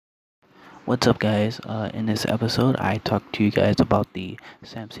What's up, guys? In this episode, I talked to you guys about the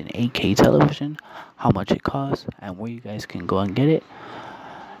Samsung 8K television, how much it costs, and where you guys can go and get it,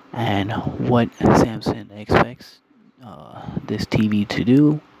 and what Samsung expects this TV to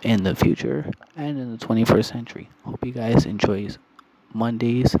do in the future and in the 21st century. Hope you guys enjoy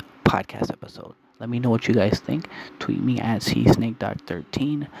Monday's podcast episode. Let me know what you guys think. Tweet me at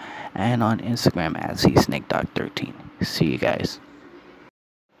csnake.13 and on Instagram at csnake.13. See you guys.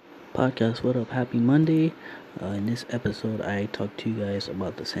 Podcast, what up? Happy Monday. In this episode, I talked to you guys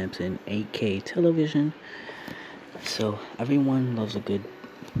about the Samsung 8K television. So, everyone loves a good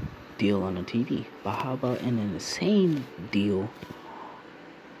deal on a TV, but how about an insane deal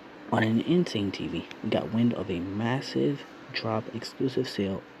on an insane TV? We got wind of a massive drop exclusive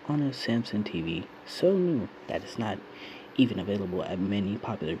sale on a Samsung TV, so new that it's not even available at many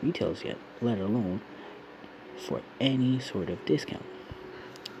popular retailers yet, let alone for any sort of discount.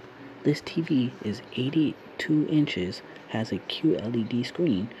 This TV is 82 inches, has a QLED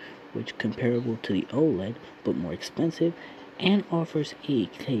screen, which comparable to the OLED, but more expensive, and offers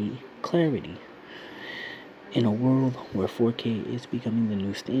 8K clarity. In a world where 4K is becoming the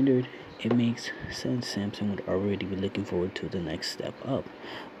new standard, it makes sense Samsung would already be looking forward to the next step up.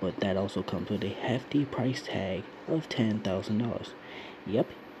 But that also comes with a hefty price tag of $10,000.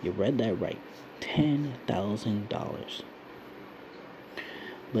 Yep, you read that right. $10,000.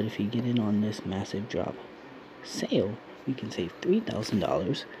 But if you get in on this massive drop sale, you can save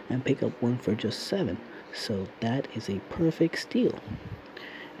 $3,000 and pick up one for just $7,000. So that is a perfect steal.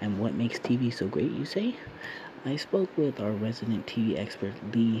 And what makes TV so great, you say? I spoke with our resident TV expert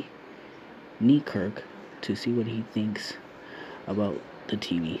Lee Neekirk to see what he thinks about the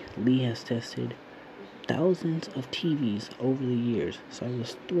TV. Lee has tested thousands of TVs over the years, so I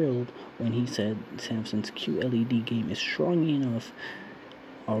was thrilled when he said Samsung's QLED game is strong enough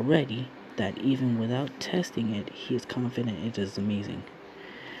already that even without testing it, he is confident it is amazing.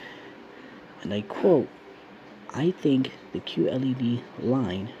 And I quote, "I think the QLED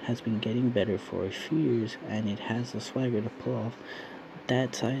line has been getting better for a few years and it has the swagger to pull off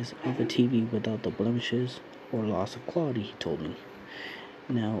that size of a TV without the blemishes or loss of quality," he told me.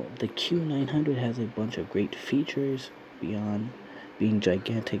 Now, the Q900 has a bunch of great features beyond being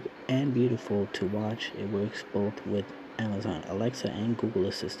gigantic and beautiful to watch. It works both with Amazon Alexa and Google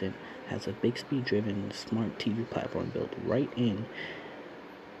Assistant, has a Bixby driven smart TV platform built right in,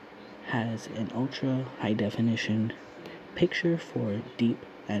 has an ultra high definition picture for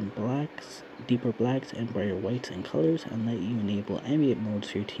deeper blacks and brighter whites and colors, and let you enable ambient mode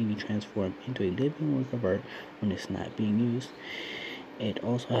so your TV transform into a living work of art when it's not being used. It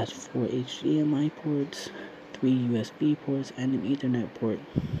also has 4 HDMI ports, 3 USB ports, and an Ethernet port.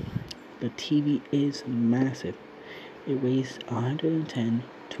 The TV is massive. It weighs 110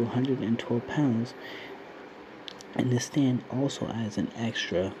 to 112 pounds, and the stand also adds an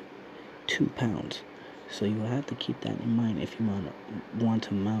extra 2 pounds. So you will have to keep that in mind if you want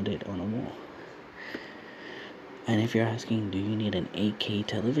to mount it on a wall. And if you're asking, do you need an 8K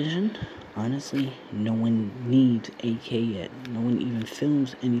television? Honestly, no one needs 8K yet. No one even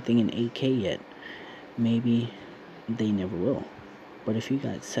films anything in 8K yet. Maybe they never will. But if you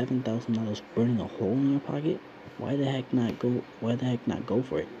got $7,000 burning a hole in your pocket, why the heck not go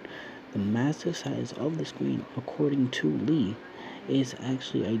for it? The massive size of the screen, according to Lee, is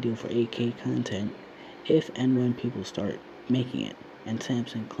actually ideal for 8K content if and when people start making it. And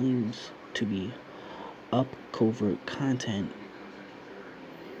Samsung claims to be up covert content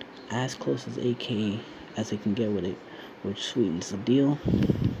as close as 8K as it can get with it, which sweetens the deal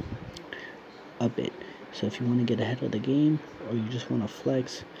a bit. So if you want to get ahead of the game, or you just want to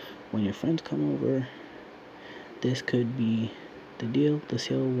flex when your friends come over, this could be the deal. The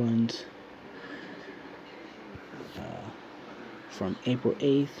sale runs from April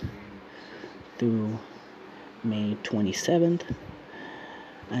 8th through May 27th,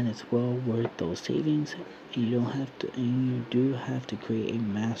 and it's well worth those savings. You do have to create a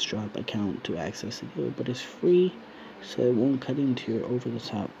mass drop account to access the deal, but it's free, so it won't cut into your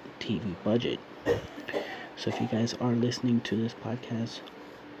over-the-top TV budget. So if you guys are listening to this podcast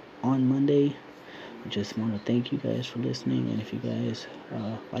on Monday, I just want to thank you guys for listening. And if you guys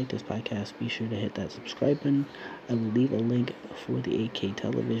like this podcast, be sure to hit that subscribe button. I will leave a link for the 8K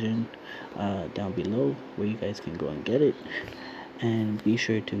television down below where you guys can go and get it. And be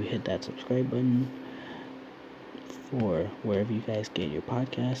sure to hit that subscribe button for wherever you guys get your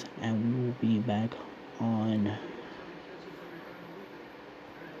podcast. And we will be back on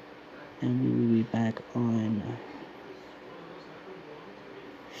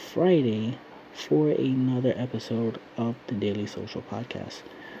Friday for another episode of the Daily Social Podcast.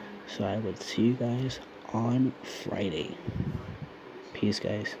 So I would see you guys on Friday. Peace,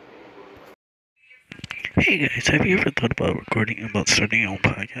 guys. Hey guys, have you ever thought about starting your own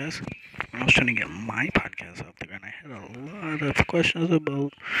podcast? I was trying to get my podcast out there, and I had a lot of questions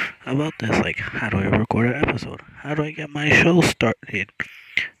about this. Like, how do I record an episode? How do I get my show started?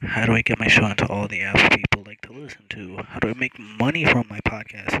 How do I get my show into all the apps people like to listen to? How do I make money from my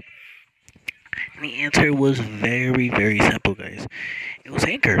podcast? And the answer was very, very simple, guys. It was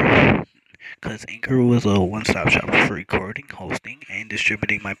Anchor. Because Anchor was a one-stop shop for recording, hosting, and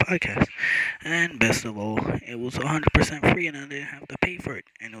distributing my podcast. And best of all, it was 100% free and I didn't have to pay for it.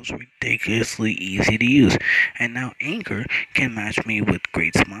 And it was ridiculously easy to use. And now Anchor can match me with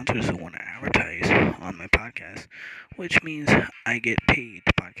great sponsors who want to advertise on my podcast, which means I get paid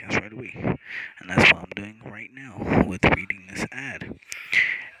to podcast right away. And that's what I'm doing right now with reading this ad.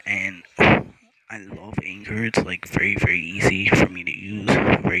 And I love Anchor. It's like very, very easy for me to use,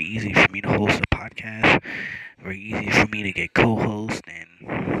 very easy for me to host a podcast, very easy for me to get co-host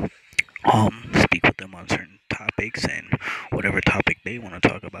and speak with them on certain topics and whatever topic they want to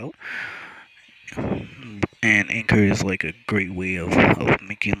talk about. And Anchor is like a great way of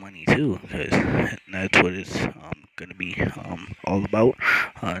making money too, because that's what it's going to be all about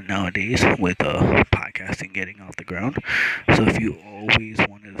nowadays with podcasting getting off the ground. So if you always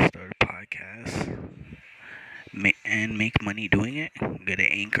wanted to start a podcast and make money doing it, go to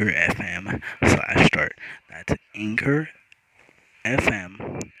Anchor FM/start. That's Anchor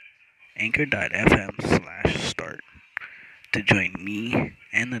FM, Anchor.fm/start to join me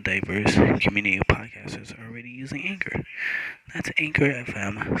and the diverse community of podcasters already using Anchor. That's Anchor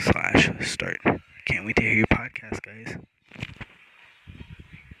FM/start. Can't wait to hear your podcast, guys.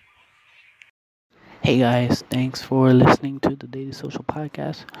 Hey guys, thanks for listening to the Daily Social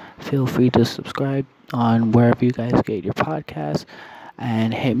Podcast. Feel free to subscribe on wherever you guys get your podcasts,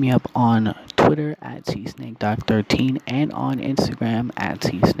 and hit me up on Twitter at csnakedoc13 and on Instagram at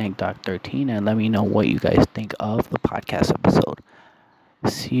csnakedoc13, and let me know what you guys think of the podcast episode.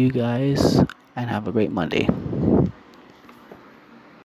 See you guys and have a great Monday.